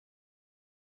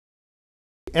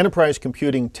Enterprise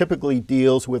computing typically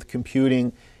deals with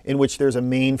computing in which there's a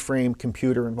mainframe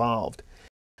computer involved.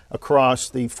 Across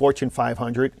the Fortune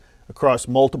 500, across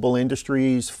multiple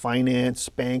industries, finance,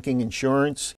 banking,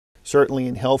 insurance, certainly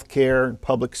in healthcare,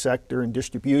 public sector, and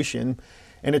distribution,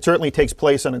 and it certainly takes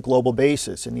place on a global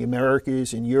basis in the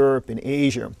Americas, in Europe, in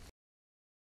Asia.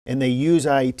 And they use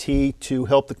IT to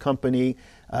help the company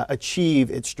achieve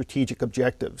its strategic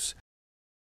objectives.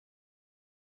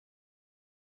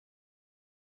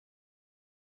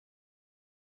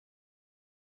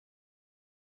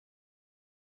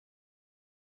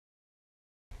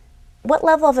 What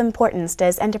level of importance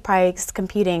does enterprise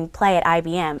computing play at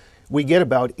IBM? We get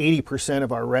about 80%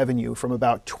 of our revenue from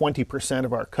about 20%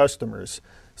 of our customers.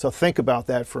 So think about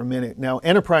that for a minute. Now,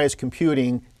 enterprise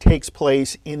computing takes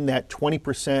place in that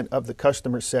 20% of the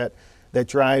customer set that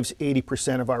drives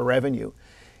 80% of our revenue.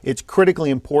 It's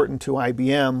critically important to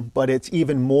IBM, but it's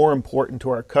even more important to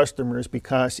our customers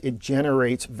because it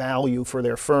generates value for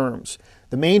their firms.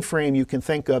 The mainframe you can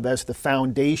think of as the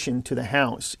foundation to the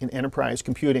house in enterprise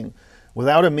computing.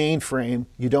 Without a mainframe,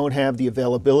 you don't have the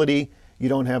availability, you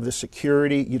don't have the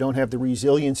security, you don't have the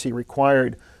resiliency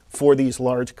required for these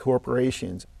large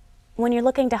corporations. When you're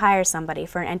looking to hire somebody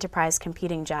for an enterprise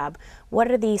computing job,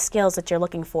 what are the skills that you're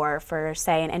looking for,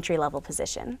 say, an entry-level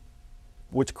position?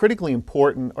 What's critically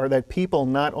important are that people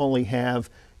not only have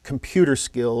computer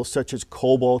skills such as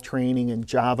COBOL training and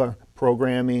Java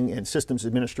programming and systems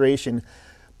administration,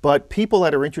 but people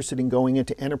that are interested in going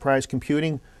into enterprise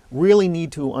computing really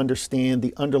need to understand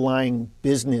the underlying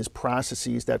business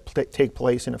processes that take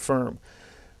place in a firm.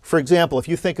 For example, if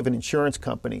you think of an insurance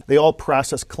company, they all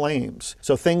process claims.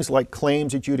 So things like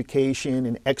claims adjudication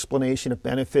and explanation of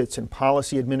benefits and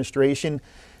policy administration,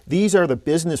 these are the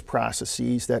business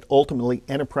processes that ultimately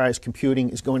enterprise computing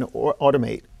is going to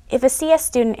automate. If a CS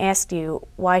student asked you,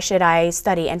 why should I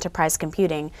study enterprise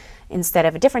computing instead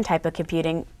of a different type of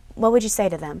computing, what would you say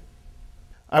to them?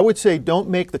 I would say don't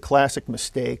make the classic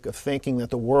mistake of thinking that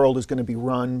the world is going to be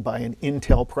run by an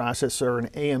Intel processor, an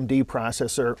AMD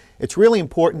processor. It's really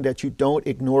important that you don't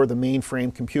ignore the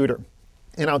mainframe computer.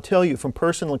 And I'll tell you from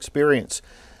personal experience,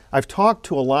 I've talked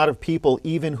to a lot of people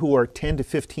even who are 10 to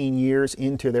 15 years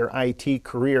into their IT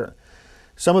career.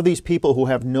 Some of these people who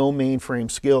have no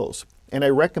mainframe skills. And I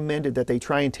recommended that they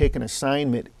try and take an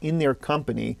assignment in their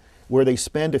company where they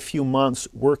spend a few months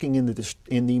working in the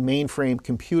mainframe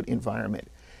compute environment.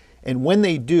 And when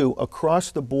they do,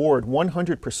 across the board,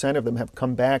 100% of them have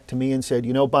come back to me and said,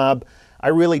 you know, Bob, I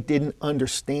really didn't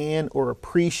understand or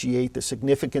appreciate the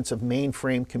significance of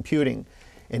mainframe computing.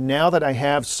 And now that I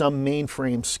have some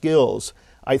mainframe skills,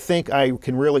 I think I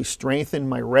can really strengthen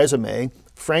my resume.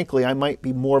 Frankly, I might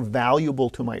be more valuable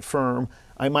to my firm.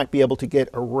 I might be able to get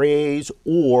a raise,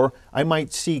 or I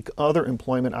might seek other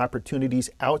employment opportunities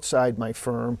outside my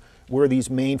firm where these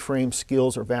mainframe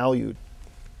skills are valued.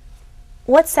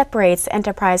 What separates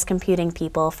enterprise computing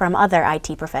people from other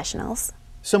IT professionals?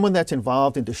 Someone that's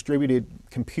involved in distributed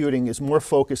computing is more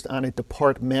focused on a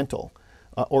departmental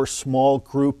or small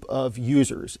group of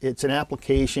users. It's an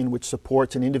application which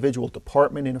supports an individual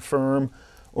department in a firm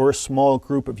or a small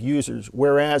group of users,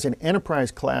 whereas an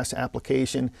enterprise class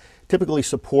application typically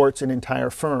supports an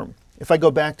entire firm. If I go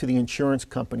back to the insurance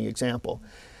company example,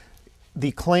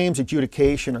 the claims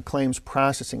adjudication or claims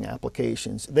processing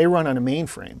applications, they run on a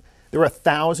mainframe. There are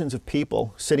thousands of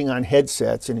people sitting on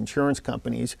headsets in insurance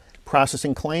companies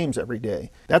processing claims every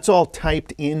day. That's all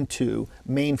typed into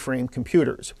mainframe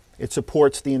computers. It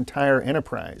supports the entire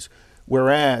enterprise.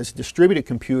 Whereas distributed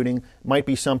computing might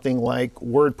be something like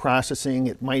word processing,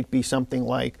 it might be something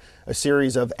like a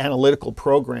series of analytical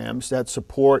programs that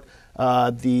support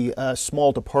the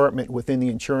small department within the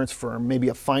insurance firm, maybe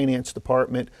a finance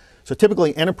department. So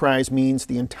typically enterprise means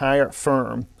the entire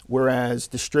firm, whereas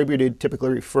distributed typically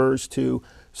refers to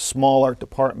smaller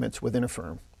departments within a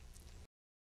firm.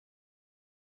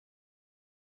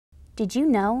 Did you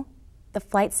know the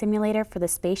flight simulator for the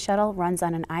space shuttle runs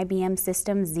on an IBM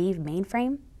System Z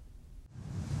mainframe?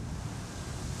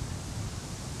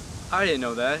 I didn't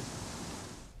know that.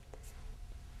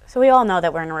 So we all know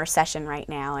that we're in a recession right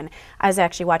now, and I was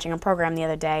actually watching a program the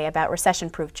other day about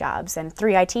recession-proof jobs, and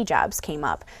 3 IT jobs came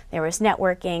up. There was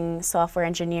networking, software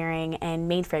engineering,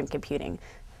 and mainframe computing.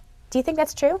 Do you think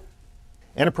that's true?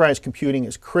 Enterprise computing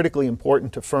is critically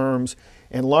important to firms,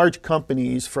 and large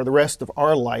companies, for the rest of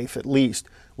our life at least,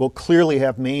 will clearly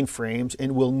have mainframes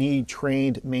and will need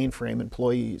trained mainframe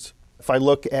employees. If I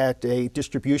look at a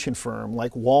distribution firm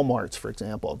like Walmart's, for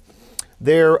example,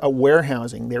 their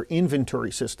warehousing, their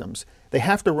inventory systems, they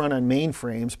have to run on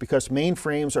mainframes because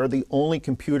mainframes are the only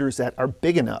computers that are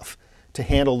big enough to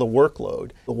handle the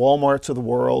workload. The Walmarts of the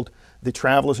world, the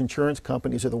travelers insurance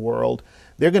companies of the world,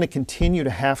 they're going to continue to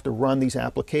have to run these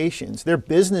applications. Their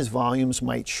business volumes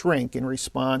might shrink in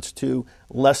response to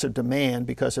lesser demand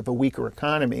because of a weaker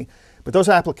economy, but those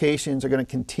applications are going to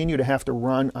continue to have to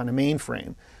run on a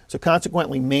mainframe. So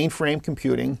consequently, mainframe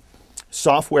computing,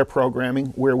 software programming,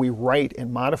 where we write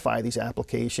and modify these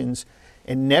applications,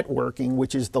 and networking,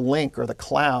 which is the link or the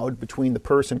cloud between the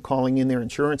person calling in their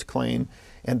insurance claim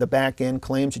and the back-end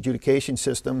claims adjudication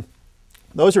system.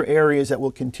 Those are areas that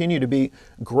will continue to be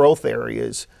growth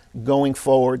areas going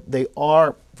forward. They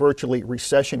are virtually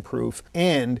recession-proof,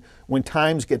 and when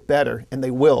times get better, and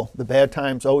they will, the bad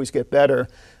times always get better,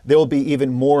 there will be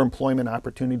even more employment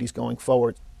opportunities going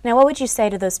forward. Now, what would you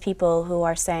say to those people who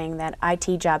are saying that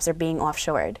IT jobs are being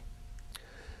offshored?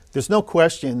 There's no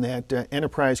question that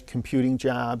enterprise computing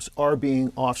jobs are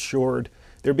being offshored.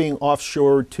 They're being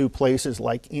offshored to places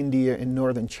like India and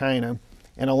northern China.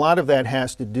 And a lot of that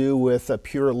has to do with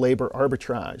pure labor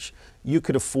arbitrage. You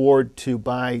could afford to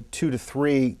buy 2 to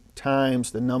 3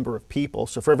 times the number of people.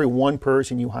 So for every one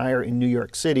person you hire in New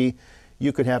York City,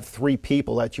 you could have 3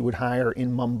 people that you would hire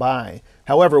in Mumbai.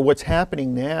 However, what's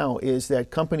happening now is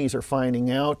that companies are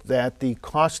finding out that the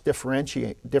cost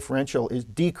differential is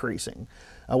decreasing.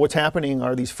 What's happening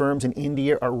are these firms in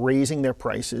India are raising their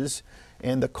prices,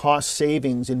 and the cost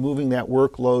savings in moving that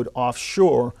workload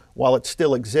offshore, while it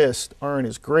still exists, aren't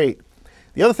as great.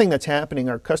 The other thing that's happening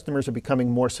are customers are becoming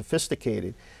more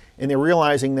sophisticated, and they're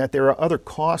realizing that there are other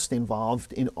costs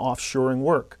involved in offshoring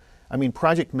work. I mean,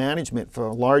 project management, for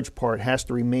a large part, has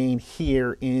to remain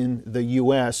here in the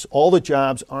U.S. All the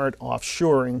jobs aren't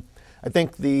offshoring. I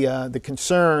think the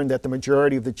concern that the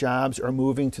majority of the jobs are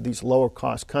moving to these lower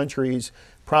cost countries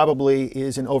probably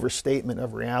is an overstatement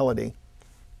of reality.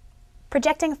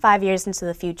 Projecting 5 years into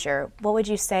the future, what would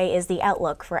you say is the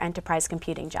outlook for enterprise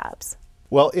computing jobs?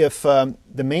 Well, if the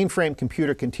mainframe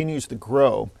computer continues to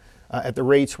grow at the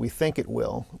rates we think it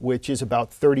will, which is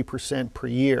about 30% per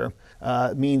year,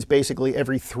 means basically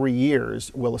every 3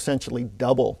 years we'll essentially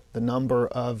double the number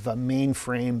of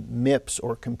mainframe MIPS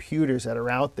or computers that are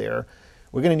out there.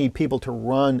 We're going to need people to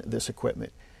run this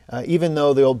equipment. Even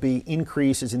though there'll be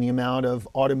increases in the amount of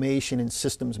automation and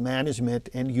systems management,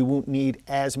 and you won't need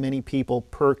as many people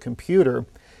per computer,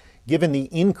 given the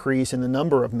increase in the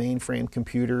number of mainframe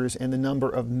computers and the number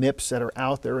of MIPS that are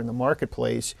out there in the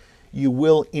marketplace, you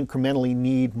will incrementally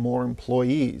need more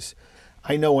employees.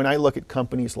 I know when I look at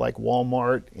companies like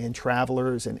Walmart and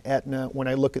Travelers and Aetna, when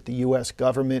I look at the U.S.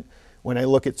 government, when I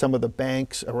look at some of the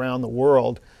banks around the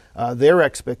world, their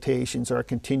expectations are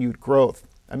continued growth.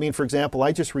 I mean, for example,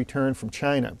 I just returned from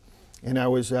China, and I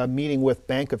was meeting with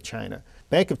Bank of China.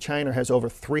 Bank of China has over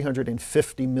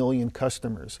 350 million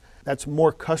customers. That's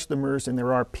more customers than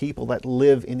there are people that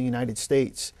live in the United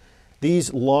States.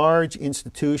 These large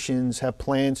institutions have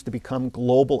plans to become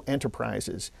global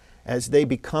enterprises. As they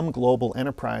become global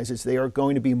enterprises, they are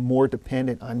going to be more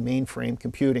dependent on mainframe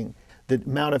computing. The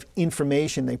amount of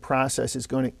information they process is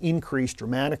going to increase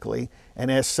dramatically,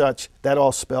 and as such, that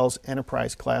all spells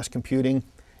enterprise-class computing.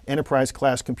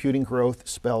 Enterprise-class computing growth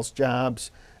spells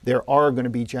jobs. There are going to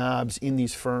be jobs in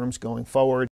these firms going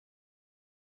forward.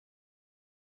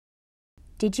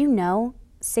 Did you know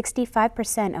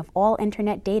 65% of all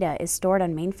internet data is stored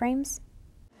on mainframes?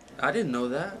 I didn't know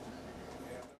that.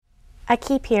 I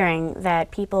keep hearing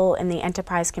that people in the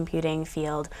enterprise computing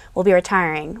field will be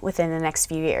retiring within the next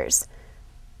few years.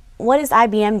 What is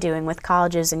IBM doing with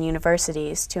colleges and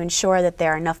universities to ensure that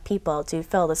there are enough people to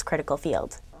fill this critical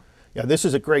field? Yeah, this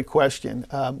is a great question.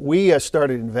 We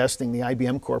started investing, the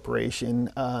IBM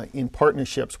Corporation, in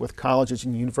partnerships with colleges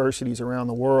and universities around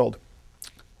the world.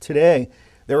 Today,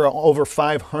 there are over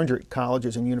 500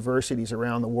 colleges and universities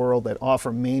around the world that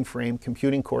offer mainframe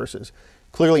computing courses.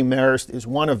 Clearly, Marist is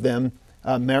one of them.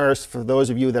 Marist, for those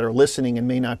of you that are listening and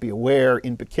may not be aware,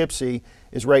 in Poughkeepsie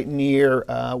is right near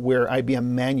where IBM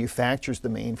manufactures the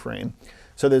mainframe.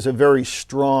 So there's a very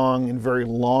strong and very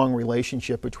long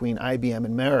relationship between IBM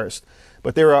and Marist.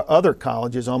 But there are other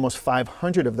colleges, almost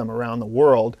 500 of them around the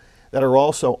world, that are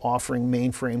also offering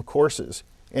mainframe courses.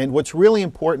 And what's really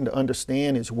important to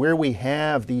understand is where we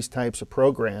have these types of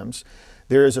programs,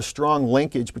 there is a strong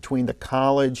linkage between the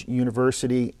college,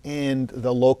 university, and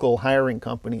the local hiring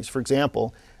companies. For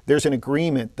example, there's an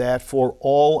agreement that for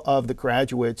all of the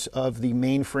graduates of the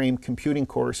mainframe computing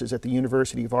courses at the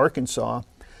University of Arkansas,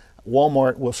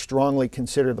 Walmart will strongly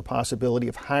consider the possibility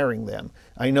of hiring them.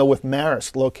 I know with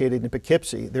Marist, located in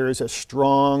Poughkeepsie, there is a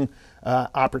strong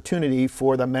opportunity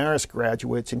for the Marist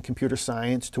graduates in computer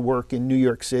science to work in New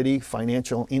York City,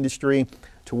 financial industry,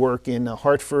 to work in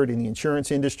Hartford in the insurance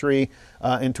industry,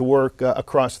 and to work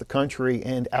across the country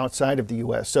and outside of the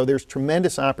U.S. So there's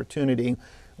tremendous opportunity.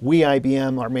 We,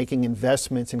 IBM, are making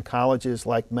investments in colleges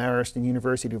like Marist and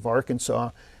University of Arkansas,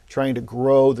 trying to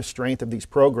grow the strength of these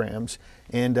programs.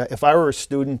 And if I were a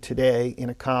student today in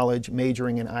a college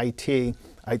majoring in IT,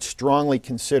 I'd strongly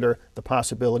consider the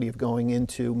possibility of going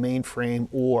into mainframe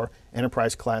or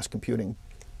enterprise class computing.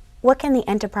 What can the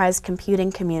enterprise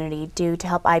computing community do to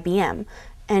help IBM?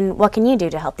 And what can you do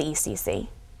to help the ECC?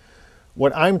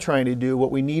 What I'm trying to do,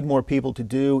 what we need more people to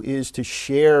do, is to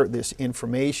share this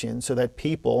information so that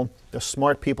people, the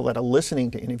smart people that are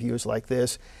listening to interviews like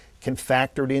this, can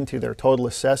factor it into their total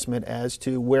assessment as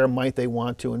to where might they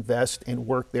want to invest and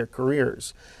work their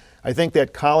careers. I think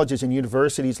that colleges and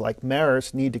universities like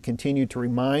Marist need to continue to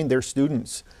remind their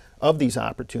students of these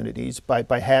opportunities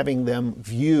by having them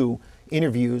view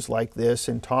interviews like this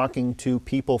and talking to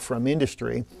people from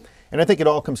industry. And I think it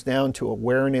all comes down to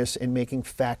awareness and making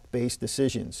fact-based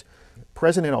decisions.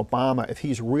 President Obama, if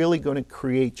he's really going to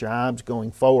create jobs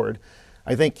going forward,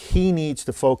 I think he needs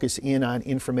to focus in on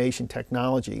information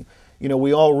technology. You know,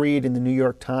 we all read in the New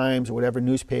York Times or whatever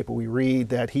newspaper we read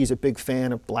that he's a big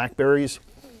fan of BlackBerries.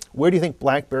 Where do you think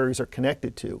BlackBerries are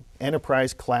connected to?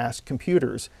 Enterprise class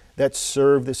computers that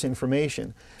serve this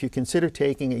information. If you consider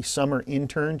taking a summer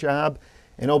intern job,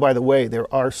 and oh, by the way,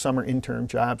 there are summer intern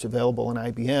jobs available in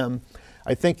IBM,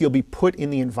 I think you'll be put in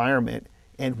the environment,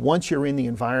 and once you're in the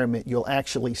environment, you'll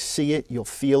actually see it, you'll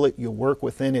feel it, you'll work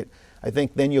within it. I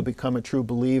think then you'll become a true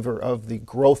believer of the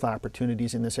growth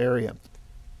opportunities in this area.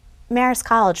 Marist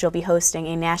College will be hosting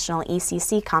a national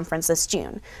ECC conference this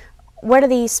June. What are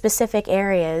the specific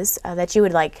areas that you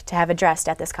would like to have addressed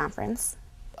at this conference?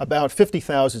 About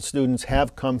 50,000 students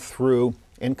have come through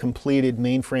and completed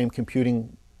mainframe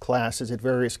computing classes at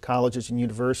various colleges and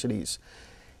universities.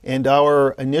 And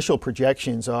our initial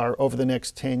projections are over the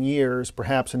next 10 years,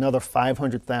 perhaps another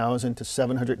 500,000 to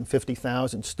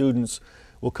 750,000 students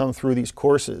will come through these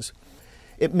courses.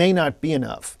 It may not be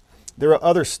enough. There are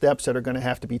other steps that are going to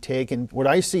have to be taken. What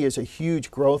I see as a huge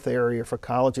growth area for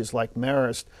colleges like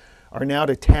Marist are now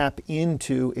to tap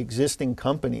into existing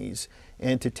companies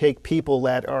and to take people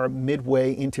that are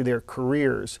midway into their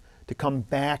careers to come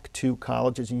back to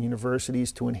colleges and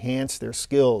universities to enhance their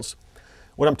skills.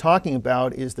 What I'm talking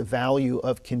about is the value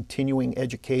of continuing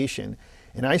education.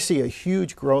 And I see a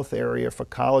huge growth area for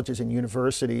colleges and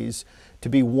universities to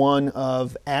be one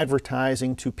of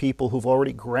advertising to people who've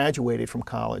already graduated from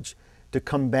college to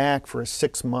come back for a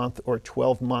 6-month or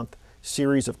 12-month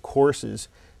series of courses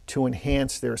to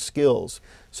enhance their skills.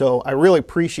 So I really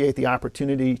appreciate the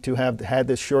opportunity to have had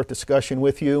this short discussion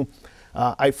with you.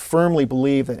 I firmly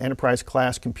believe that enterprise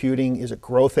class computing is a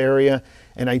growth area,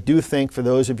 and I do think for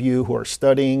those of you who are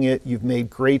studying it, you've made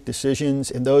great decisions,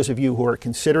 and those of you who are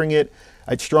considering it,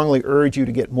 I'd strongly urge you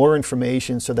to get more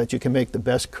information so that you can make the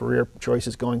best career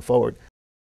choices going forward.